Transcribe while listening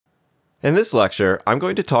In this lecture, I'm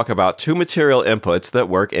going to talk about two material inputs that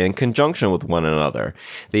work in conjunction with one another,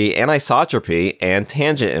 the anisotropy and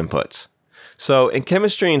tangent inputs. So, in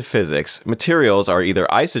chemistry and physics, materials are either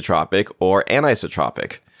isotropic or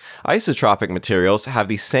anisotropic. Isotropic materials have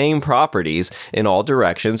the same properties in all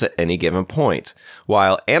directions at any given point,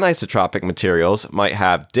 while anisotropic materials might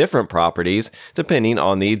have different properties depending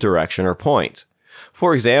on the direction or point.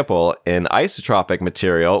 For example, an isotropic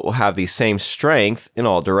material will have the same strength in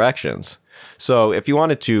all directions. So if you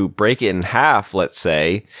wanted to break it in half, let's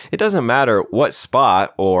say, it doesn't matter what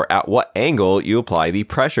spot or at what angle you apply the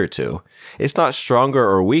pressure to. It's not stronger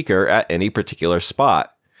or weaker at any particular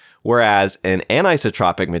spot. Whereas an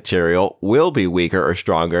anisotropic material will be weaker or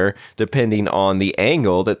stronger depending on the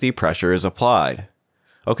angle that the pressure is applied.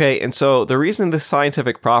 Okay, and so the reason this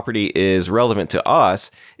scientific property is relevant to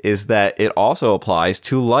us is that it also applies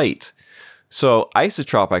to light. So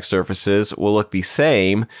isotropic surfaces will look the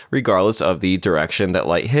same regardless of the direction that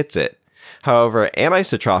light hits it. However,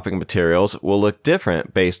 anisotropic materials will look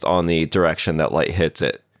different based on the direction that light hits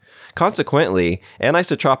it. Consequently,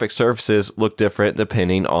 anisotropic surfaces look different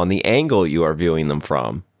depending on the angle you are viewing them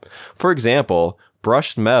from. For example,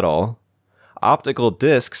 brushed metal, optical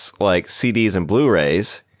discs like CDs and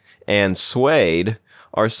Blu-rays, and suede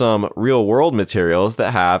are some real-world materials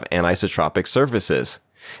that have anisotropic surfaces.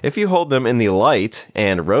 If you hold them in the light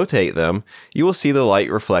and rotate them, you will see the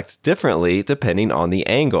light reflect differently depending on the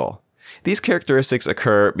angle. These characteristics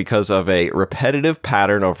occur because of a repetitive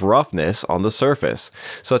pattern of roughness on the surface,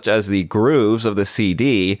 such as the grooves of the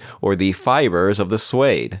CD or the fibers of the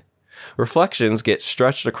suede. Reflections get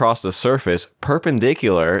stretched across the surface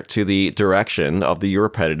perpendicular to the direction of the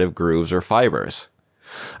repetitive grooves or fibers.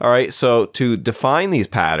 Alright, so to define these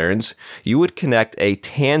patterns, you would connect a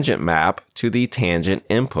tangent map to the tangent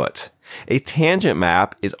input. A tangent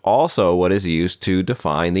map is also what is used to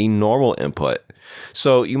define the normal input.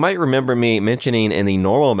 So you might remember me mentioning in the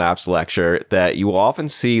normal maps lecture that you will often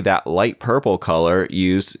see that light purple color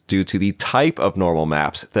used due to the type of normal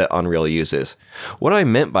maps that Unreal uses. What I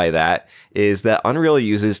meant by that is that Unreal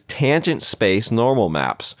uses tangent space normal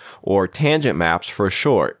maps, or tangent maps for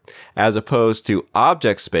short, as opposed to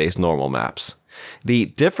object space normal maps. The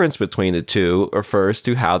difference between the two refers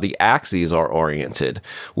to how the axes are oriented,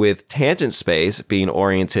 with tangent space being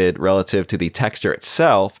oriented relative to the texture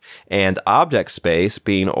itself and object space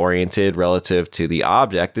being oriented relative to the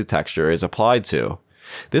object the texture is applied to.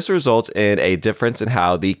 This results in a difference in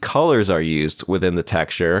how the colors are used within the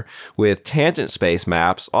texture, with tangent space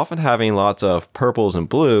maps often having lots of purples and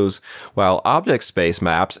blues, while object space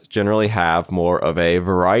maps generally have more of a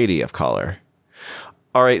variety of color.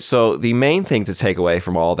 Alright, so the main thing to take away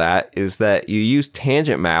from all that is that you use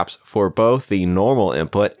tangent maps for both the normal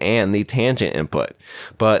input and the tangent input.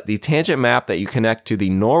 But the tangent map that you connect to the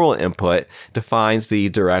normal input defines the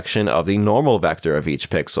direction of the normal vector of each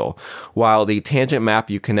pixel, while the tangent map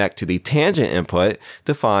you connect to the tangent input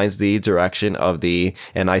defines the direction of the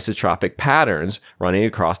anisotropic patterns running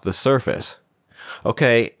across the surface.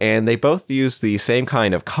 Okay, and they both use the same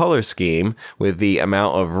kind of color scheme, with the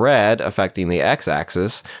amount of red affecting the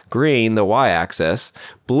x-axis, green the y-axis,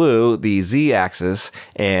 blue the z-axis,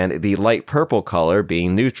 and the light purple color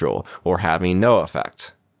being neutral, or having no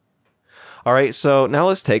effect. Alright, so now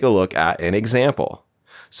let's take a look at an example.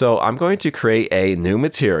 So I'm going to create a new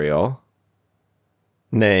material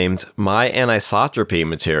named my anisotropy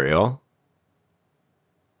material,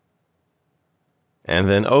 and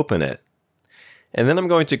then open it. And then I'm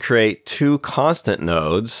going to create two constant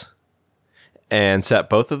nodes and set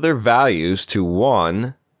both of their values to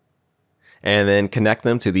 1, and then connect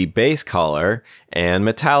them to the base color and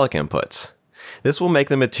metallic inputs. This will make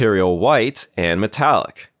the material white and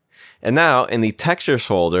metallic. And now in the textures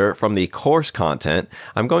folder from the course content,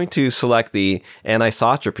 I'm going to select the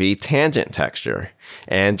anisotropy tangent texture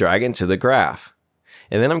and drag it into the graph.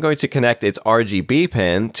 And then I'm going to connect its RGB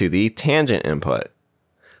pin to the tangent input.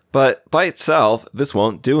 But by itself, this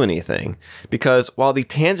won't do anything, because while the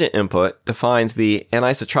tangent input defines the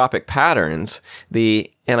anisotropic patterns,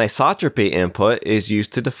 the anisotropy input is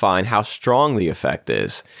used to define how strong the effect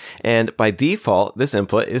is. And by default, this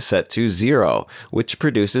input is set to 0, which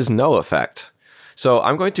produces no effect. So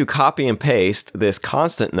I'm going to copy and paste this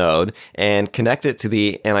constant node and connect it to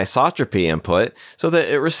the anisotropy input so that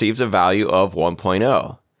it receives a value of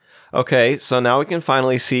 1.0. Okay, so now we can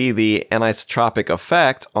finally see the anisotropic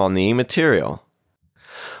effect on the material.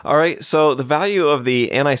 Alright, so the value of the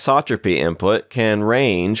anisotropy input can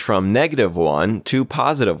range from -1 to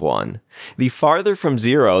 +1. The farther from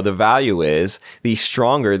 0 the value is, the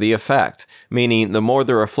stronger the effect, meaning the more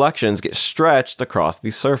the reflections get stretched across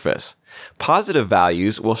the surface. Positive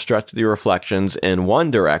values will stretch the reflections in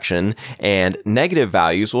one direction, and negative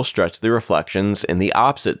values will stretch the reflections in the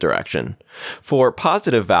opposite direction. For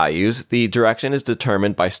positive values, the direction is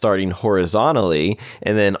determined by starting horizontally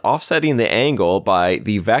and then offsetting the angle by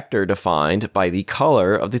the vector defined by the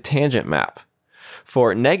color of the tangent map.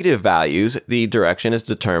 For negative values, the direction is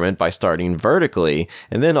determined by starting vertically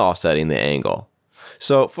and then offsetting the angle.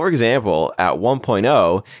 So, for example, at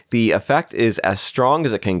 1.0, the effect is as strong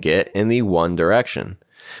as it can get in the one direction.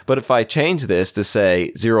 But if I change this to,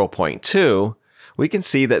 say, 0.2, we can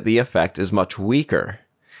see that the effect is much weaker.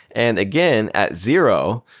 And again, at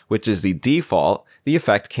 0, which is the default, the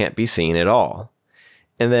effect can't be seen at all.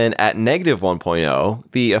 And then at negative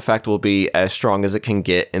 1.0, the effect will be as strong as it can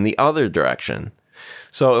get in the other direction.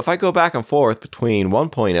 So if I go back and forth between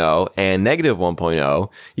 1.0 and negative 1.0,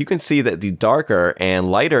 you can see that the darker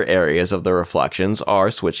and lighter areas of the reflections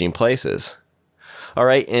are switching places.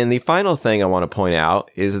 Alright, and the final thing I want to point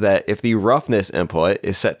out is that if the roughness input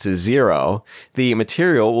is set to 0, the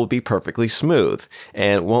material will be perfectly smooth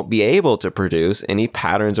and won't be able to produce any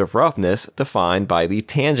patterns of roughness defined by the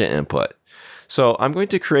tangent input. So I'm going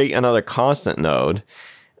to create another constant node,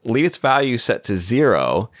 leave its value set to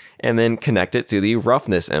 0, and then connect it to the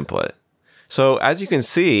roughness input. So as you can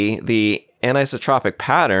see, the anisotropic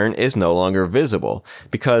pattern is no longer visible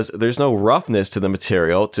because there's no roughness to the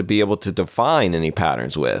material to be able to define any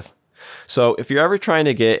patterns with. So if you're ever trying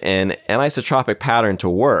to get an anisotropic pattern to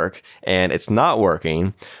work and it's not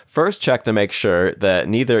working, first check to make sure that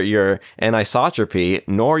neither your anisotropy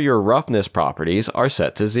nor your roughness properties are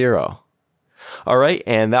set to 0. Alright,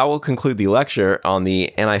 and that will conclude the lecture on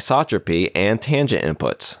the anisotropy and tangent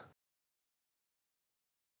inputs.